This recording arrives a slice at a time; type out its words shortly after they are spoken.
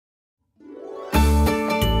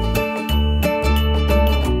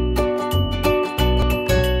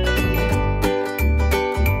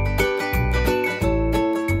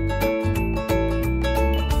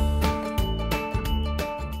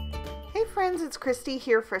friends, it's Christy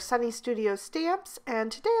here for Sunny Studio Stamps,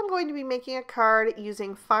 and today I'm going to be making a card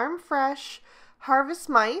using Farm Fresh, Harvest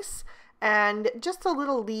Mice, and just a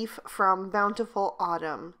little leaf from Bountiful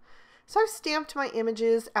Autumn. So I've stamped my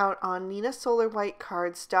images out on Neenah Solar White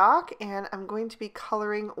cardstock, and I'm going to be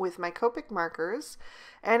coloring with my Copic markers.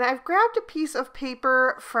 And I've grabbed a piece of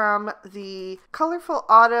paper from the Colorful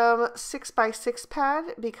Autumn 6x6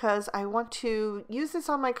 pad because I want to use this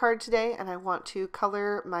on my card today and I want to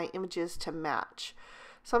color my images to match.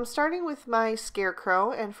 So I'm starting with my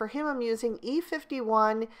Scarecrow, and for him I'm using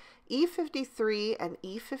E51, E53, and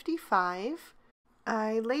E55.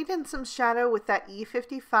 I laid in some shadow with that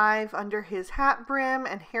E55 under his hat brim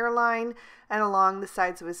and hairline and along the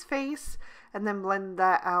sides of his face, and then blend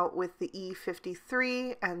that out with the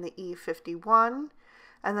E53 and the E51.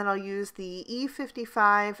 And then I'll use the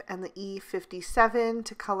E55 and the E57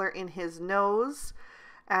 to color in his nose.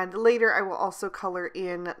 And later I will also color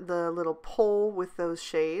in the little pole with those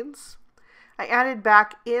shades. I added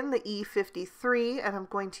back in the E53, and I'm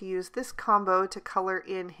going to use this combo to color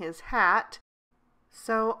in his hat.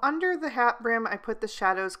 So under the hat brim, I put the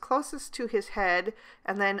shadows closest to his head,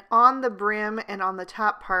 and then on the brim and on the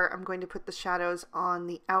top part, I'm going to put the shadows on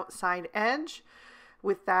the outside edge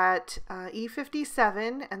with that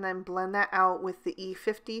E57, and then blend that out with the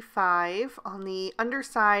E55. On the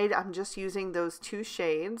underside, I'm just using those two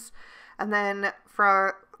shades. And then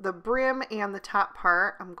for the brim and the top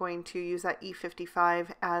part, I'm going to use that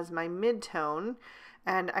E55 as my mid-tone.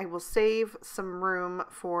 And I will save some room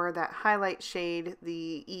for that highlight shade,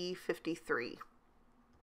 the E53.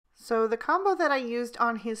 So the combo that I used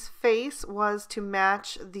on his face was to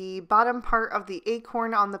match the bottom part of the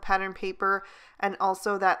acorn on the pattern paper and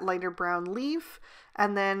also that lighter brown leaf.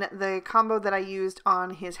 And then the combo that I used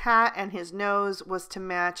on his hat and his nose was to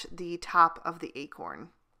match the top of the acorn.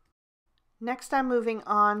 Next I'm moving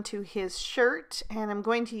on to his shirt, and I'm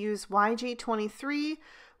going to use YG23,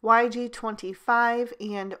 YG25,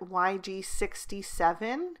 and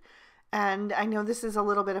YG67. And I know this is a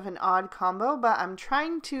little bit of an odd combo, but I'm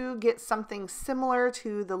trying to get something similar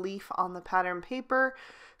to the leaf on the pattern paper.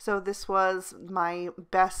 So this was my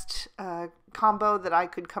best combo that I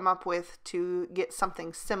could come up with to get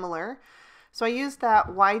something similar. So I used that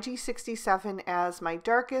YG67 as my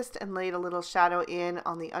darkest and laid a little shadow in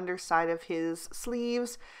on the underside of his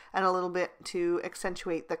sleeves and a little bit to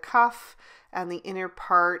accentuate the cuff and the inner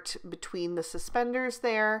part between the suspenders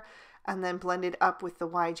there, and then blended up with the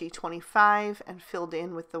YG25 and filled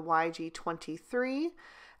in with the YG23.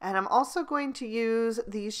 And I'm also going to use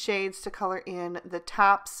these shades to color in the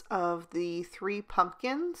tops of the 3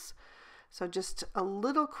 pumpkins. So just a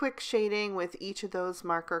little quick shading with each of those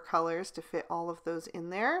marker colors to fit all of those in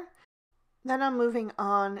there. Then I'm moving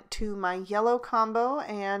on to my yellow combo,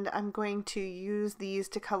 and I'm going to use these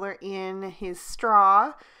to color in his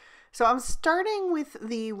straw. So I'm starting with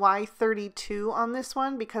the Y32 on this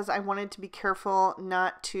one because I wanted to be careful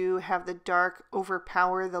not to have the dark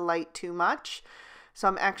overpower the light too much. So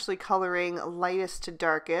I'm actually coloring lightest to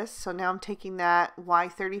darkest. So now I'm taking that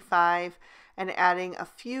Y35 and adding a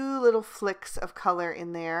few little flicks of color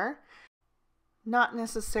in there. Not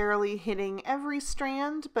necessarily hitting every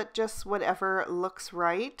strand, but just whatever looks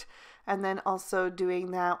right. And then also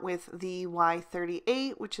doing that with the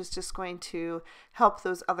Y38, which is just going to help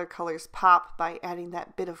those other colors pop by adding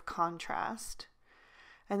that bit of contrast.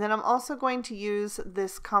 And then I'm also going to use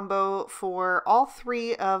this combo for all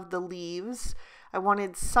 3 of the leaves. I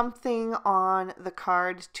wanted something on the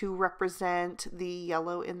card to represent the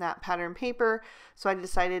yellow in that pattern paper, so I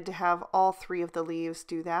decided to have all 3 of the leaves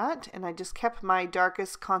do that, and I just kept my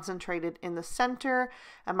darkest concentrated in the center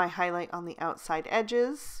and my highlight on the outside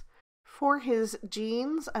edges. For his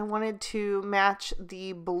jeans, I wanted to match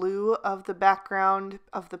the blue of the background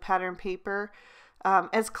of the pattern paper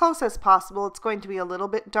as close as possible. It's going to be a little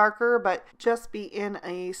bit darker, but just be in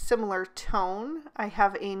a similar tone. I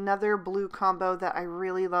have another blue combo that I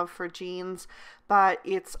really love for jeans, but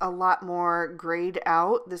it's a lot more grayed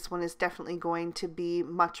out. This one is definitely going to be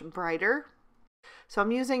much brighter. So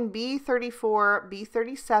I'm using B34,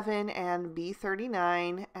 B37, and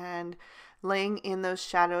B39, and laying in those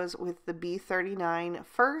shadows with the B39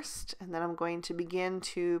 first, and then I'm going to begin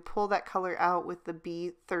to pull that color out with the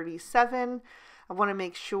B37. I want to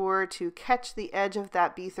make sure to catch the edge of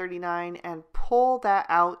that B39 and pull that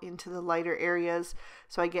out into the lighter areas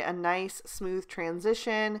so I get a nice smooth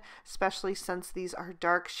transition, especially since these are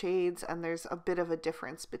dark shades and there's a bit of a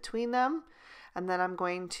difference between them. And then I'm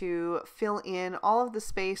going to fill in all of the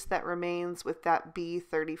space that remains with that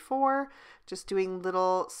B34, just doing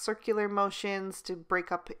little circular motions to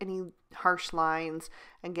break up any harsh lines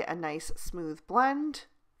and get a nice smooth blend.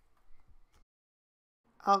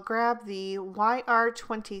 I'll grab the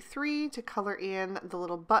YR23 to color in the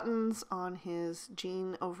little buttons on his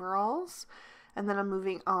jean overalls. And then I'm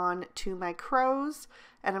moving on to my crows,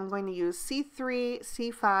 and I'm going to use C3,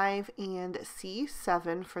 C5, and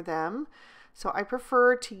C7 for them. So I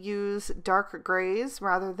prefer to use dark grays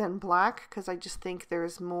rather than black because I just think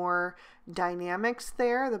there's more dynamics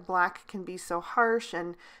there. The black can be so harsh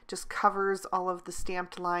and just covers all of the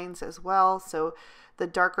stamped lines as well. So the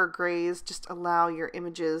darker grays just allow your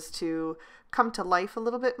images to come to life a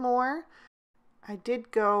little bit more. I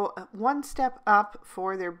did go one step up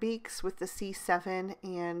for their beaks with the C7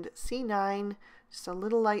 and C9, just a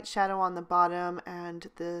little light shadow on the bottom and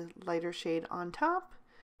the lighter shade on top.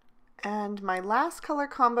 And my last color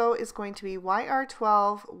combo is going to be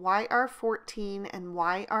YR12, YR14, and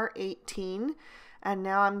YR18. And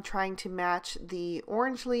now I'm trying to match the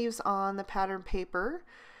orange leaves on the pattern paper.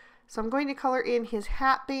 So I'm going to color in his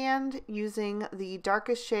hat band using the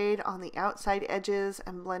darkest shade on the outside edges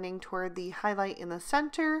and blending toward the highlight in the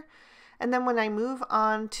center. And then when I move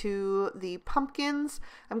on to the pumpkins,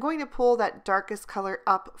 I'm going to pull that darkest color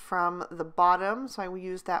up from the bottom. So I will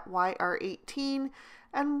use that YR18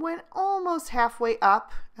 and went almost halfway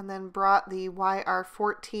up and then brought the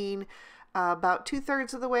YR14 about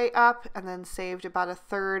 2/3 of the way up and then saved about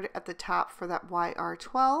 1/3 at the top for that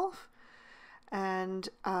YR12. And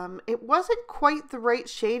it wasn't quite the right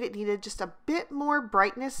shade. It needed just a bit more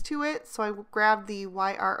brightness to it. So I grabbed the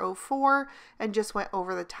YR04 and just went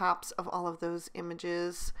over the tops of all of those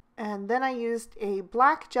images. And then I used a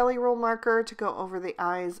black jelly roll marker to go over the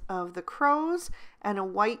eyes of the crows and a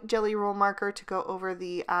white jelly roll marker to go over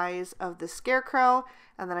the eyes of the scarecrow.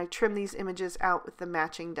 And then I trimmed these images out with the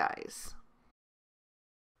matching dies.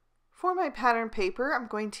 For my pattern paper, I'm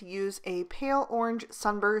going to use a pale orange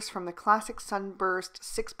sunburst from the Classic Sunburst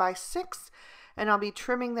 6x6, and I'll be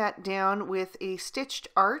trimming that down with a stitched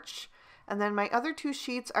arch. And then my other two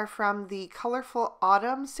sheets are from the Colorful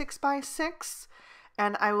Autumn 6x6,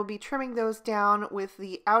 and I will be trimming those down with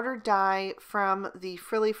the outer die from the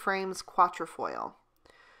Frilly Frames Quatrefoil.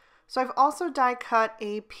 So I've also die cut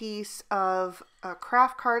a piece of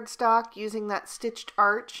craft cardstock using that stitched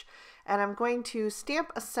arch, and I'm going to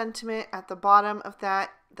stamp a sentiment at the bottom of that.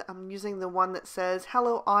 I'm using the one that says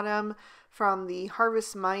Hello Autumn from the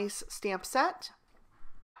Harvest Mice stamp set.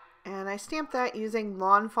 And I stamped that using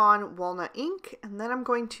Lawn Fawn Walnut ink, and then I'm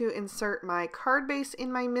going to insert my card base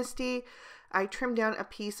in my MISTI. I trimmed down a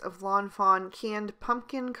piece of Lawn Fawn canned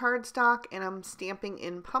pumpkin cardstock, and I'm stamping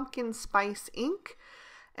in Pumpkin Spice ink.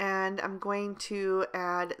 And I'm going to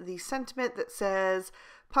add the sentiment that says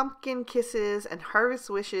Pumpkin Kisses and Harvest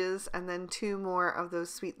Wishes, and then 2 more of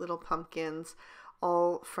those sweet little pumpkins,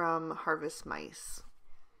 all from Harvest Mice.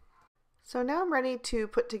 So now I'm ready to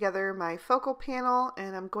put together my focal panel,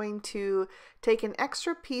 and I'm going to take an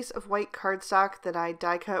extra piece of white cardstock that I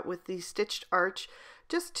die cut with the stitched arch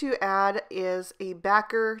just to add as a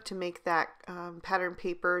backer to make that pattern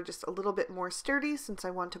paper just a little bit more sturdy, since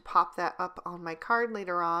I want to pop that up on my card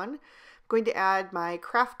later on. I'm going to add my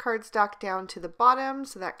craft cardstock down to the bottom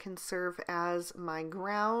so that can serve as my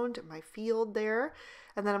ground, my field there.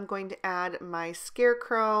 And then I'm going to add my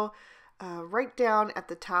scarecrow right down at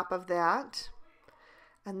the top of that.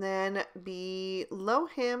 And then below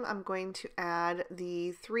him, I'm going to add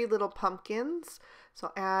the 3 little pumpkins.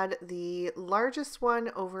 So I'll add the largest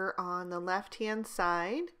one over on the left-hand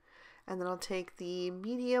side. And then I'll take the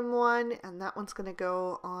medium one, and that one's going to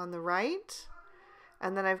go on the right.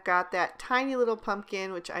 And then I've got that tiny little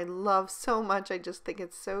pumpkin, which I love so much. I just think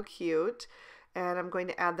it's so cute. And I'm going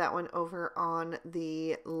to add that one over on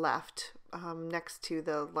the left, next to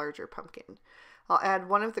the larger pumpkin. I'll add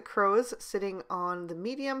one of the crows sitting on the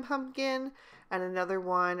medium pumpkin and another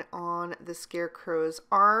one on the scarecrow's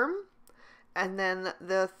arm. And then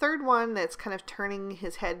the third one that's kind of turning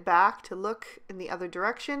his head back to look in the other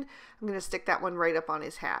direction, I'm going to stick that one right up on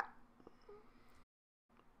his hat.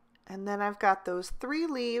 And then I've got those 3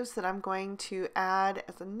 leaves that I'm going to add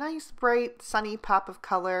as a nice bright sunny pop of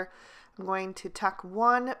color. I'm going to tuck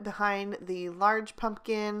one behind the large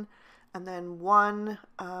pumpkin, and then one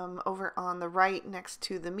over on the right next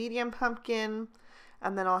to the medium pumpkin,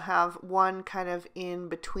 and then I'll have one kind of in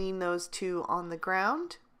between those 2 on the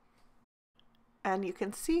ground. And you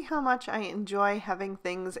can see how much I enjoy having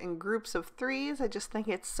things in groups of 3s. I just think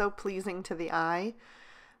it's so pleasing to the eye.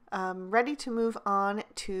 Ready to move on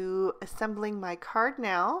to assembling my card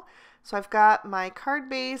now. So I've got my card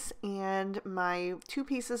base and my 2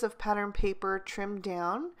 pieces of pattern paper trimmed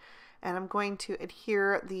down, and I'm going to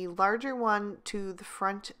adhere the larger one to the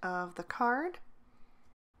front of the card.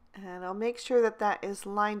 And I'll make sure that that is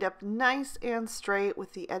lined up nice and straight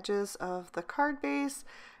with the edges of the card base,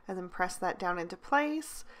 and then press that down into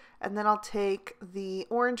place. And then I'll take the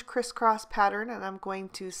orange crisscross pattern and I'm going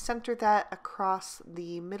to center that across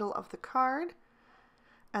the middle of the card.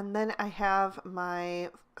 And then I have my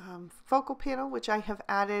focal panel, which I have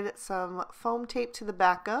added some foam tape to the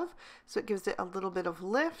back of, so it gives it a little bit of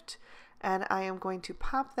lift. And I am going to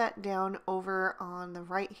pop that down over on the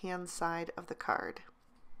right hand side of the card.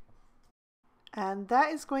 And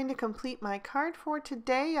that is going to complete my card for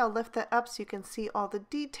today. I'll lift that up so you can see all the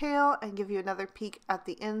detail and give you another peek at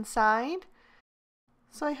the inside.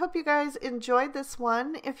 So I hope you guys enjoyed this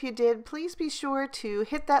one. If you did, please be sure to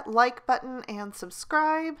hit that like button and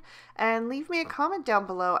subscribe and leave me a comment down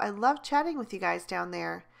below. I love chatting with you guys down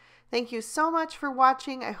there. Thank you so much for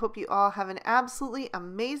watching. I hope you all have an absolutely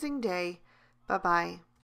amazing day. Bye-bye.